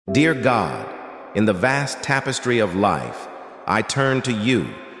Dear God, in the vast tapestry of life, I turn to you,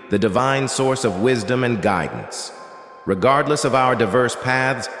 the divine source of wisdom and guidance. Regardless of our diverse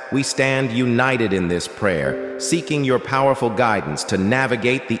paths, we stand united in this prayer, seeking your powerful guidance to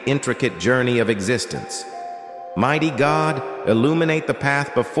navigate the intricate journey of existence. Mighty God, illuminate the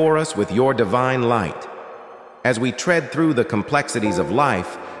path before us with your divine light. As we tread through the complexities of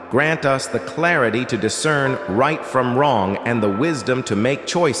life, grant us the clarity to discern right from wrong and the wisdom to make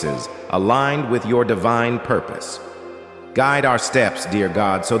choices aligned with your divine purpose. Guide our steps, dear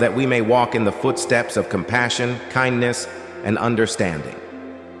God, so that we may walk in the footsteps of compassion, kindness, and understanding.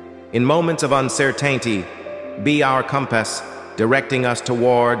 In moments of uncertainty, be our compass, directing us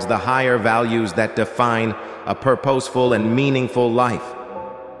towards the higher values that define a purposeful and meaningful life.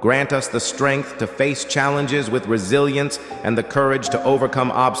 Grant us the strength to face challenges with resilience and the courage to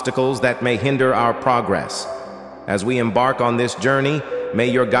overcome obstacles that may hinder our progress. As we embark on this journey, may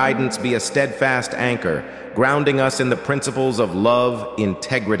your guidance be a steadfast anchor, grounding us in the principles of love,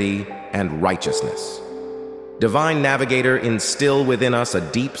 integrity, and righteousness. Divine Navigator, instill within us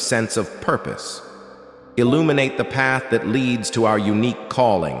a deep sense of purpose. Illuminate the path that leads to our unique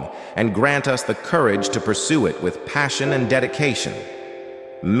calling, and grant us the courage to pursue it with passion and dedication.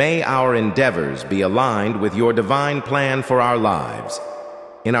 May our endeavors be aligned with your divine plan for our lives.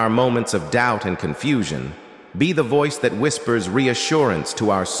 In our moments of doubt and confusion, be the voice that whispers reassurance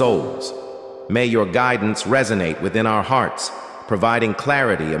to our souls. May your guidance resonate within our hearts, providing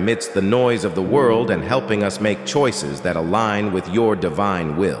clarity amidst the noise of the world and helping us make choices that align with your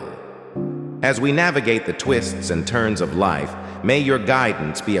divine will. As we navigate the twists and turns of life, may your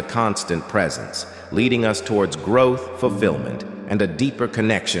guidance be a constant presence, leading us towards growth, fulfillment, and a deeper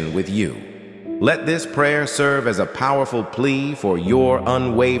connection with you. Let this prayer serve as a powerful plea for your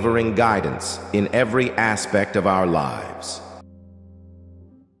unwavering guidance in every aspect of our lives.